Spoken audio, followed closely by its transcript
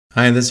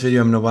Hi, in this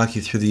video I'm going to walk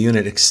you through the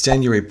unit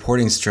Extend Your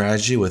Reporting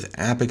Strategy with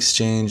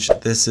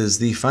AppExchange. This is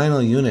the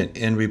final unit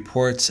in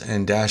reports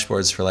and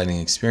dashboards for Lightning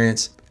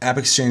Experience.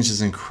 AppExchange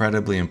is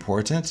incredibly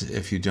important.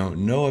 If you don't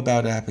know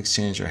about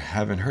AppExchange or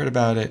haven't heard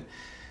about it,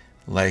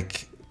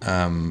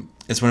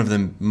 it's one of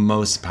the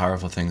most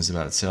powerful things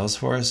about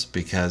Salesforce,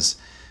 because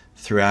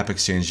through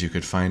AppExchange you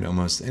could find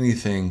almost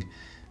anything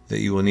that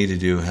you will need to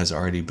do has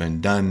already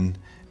been done,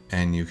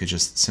 and you could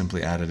just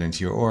simply add it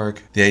into your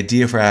org. The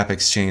idea for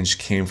AppExchange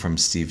came from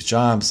Steve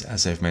Jobs,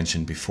 as I've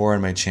mentioned before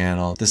in my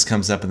channel. This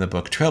comes up in the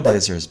book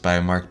Trailblazers by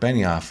Marc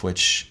Benioff,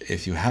 which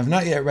if you have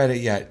not yet read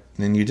it yet,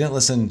 then you didn't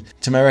listen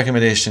to my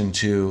recommendation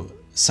to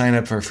sign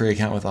up for a free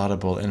account with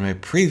Audible in my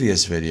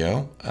previous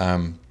video.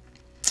 I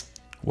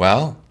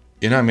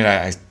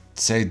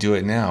say do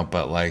it now,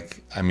 but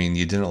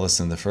you didn't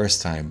listen the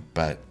first time,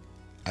 but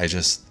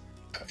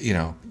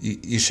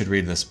you should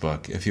read this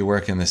book. If you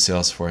work in the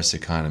Salesforce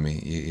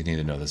economy, you need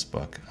to know this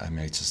book.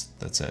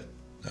 That's it.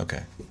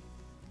 Okay.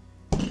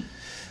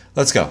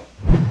 Let's go.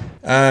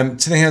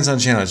 To the hands-on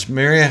challenge.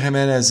 Maria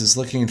Jimenez is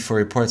looking for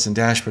reports and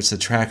dashboards to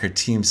track her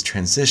team's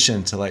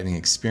transition to Lightning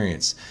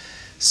Experience.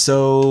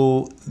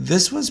 So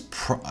this was,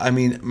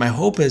 my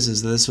hope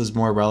is that this was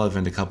more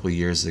relevant a couple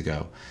years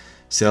ago.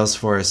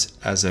 Salesforce,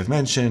 as I've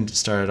mentioned,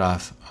 started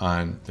off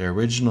on their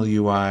original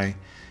UI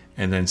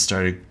and then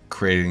started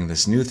creating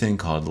this new thing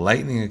called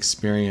Lightning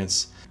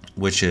Experience,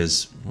 which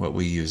is what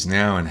we use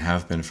now and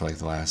have been for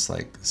the last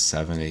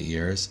 7-8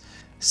 years.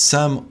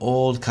 Some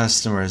old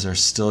customers are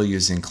still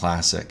using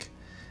Classic,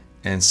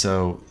 and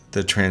so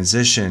the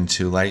transition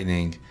to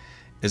Lightning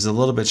is a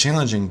little bit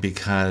challenging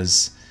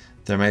because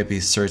there might be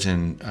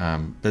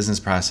certain business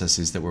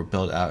processes that were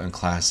built out in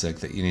Classic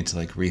that you need to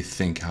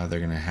rethink how they're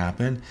going to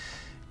happen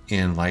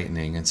in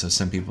Lightning, and so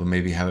some people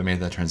maybe haven't made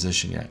that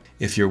transition yet.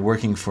 If you're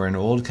working for an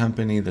old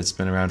company that's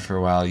been around for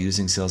a while,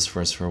 using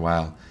Salesforce for a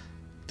while,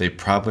 they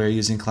probably are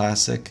using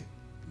Classic.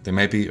 They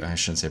might be, I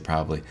shouldn't say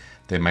probably,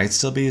 they might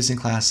still be using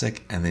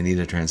Classic and they need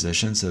a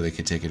transition so they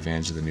could take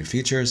advantage of the new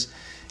features.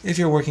 If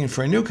you're working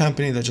for a new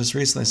company that just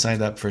recently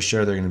signed up, for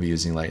sure they're going to be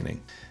using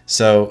Lightning.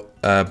 So,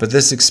 but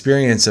this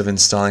experience of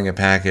installing a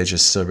package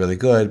is still really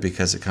good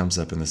because it comes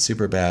up in the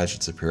super badge.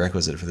 It's a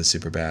prerequisite for the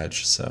super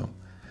badge. So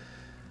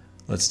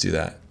let's do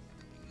that.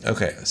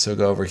 Okay, so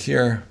go over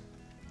here,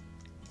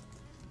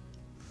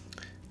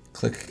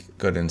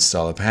 go to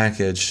install a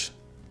package,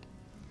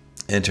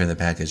 enter in the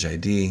package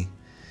ID,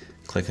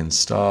 click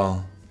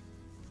install,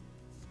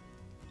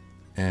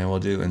 and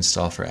we'll do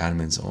install for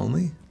admins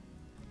only.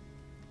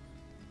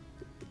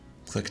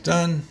 Click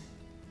done.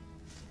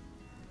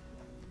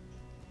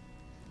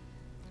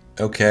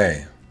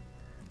 Okay,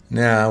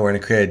 now we're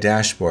going to create a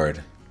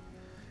dashboard.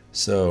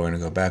 So we're going to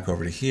go back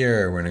over to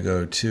here, we're going to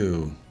go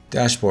to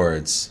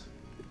dashboards.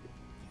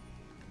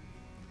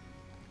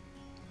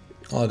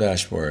 All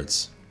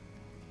dashboards,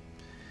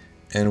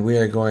 and we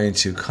are going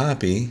to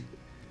copy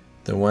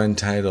the one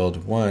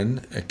titled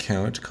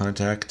account,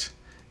 contact,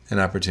 and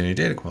opportunity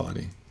data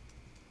quality.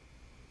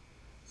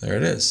 There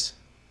it is.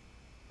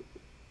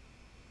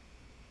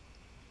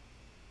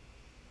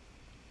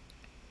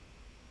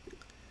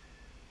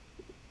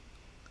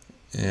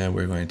 And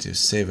we're going to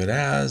save it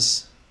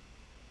as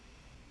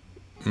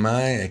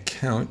my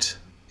account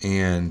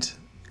and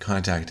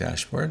contact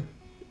dashboard.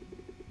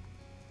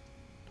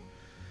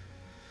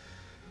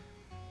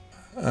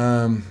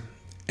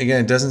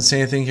 Again, it doesn't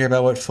say anything here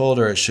about what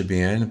folder it should be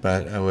in,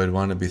 but I would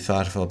want to be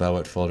thoughtful about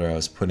what folder I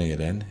was putting it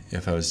in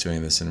if I was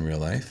doing this in real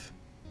life.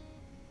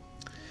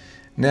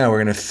 Now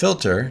we're going to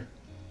filter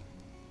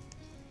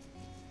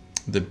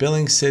the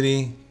billing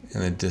city,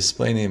 and the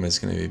display name is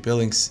going to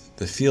be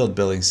the field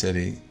billing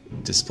city,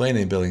 display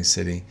name billing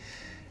city,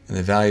 and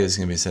the value is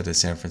going to be set to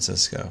San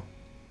Francisco.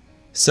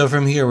 So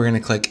from here we're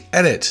going to click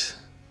Edit,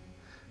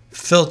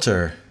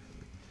 Filter,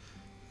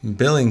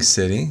 Billing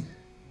City,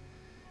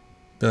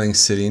 billing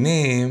city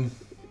name,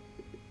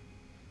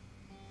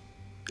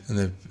 and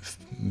the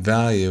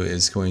value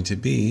is going to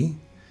be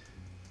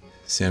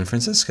San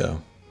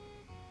Francisco.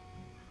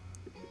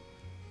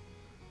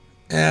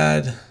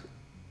 Add,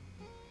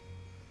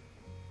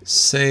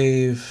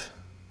 save,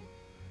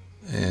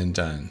 and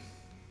done.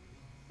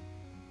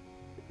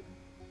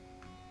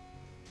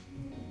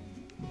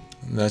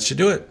 That should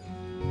do it.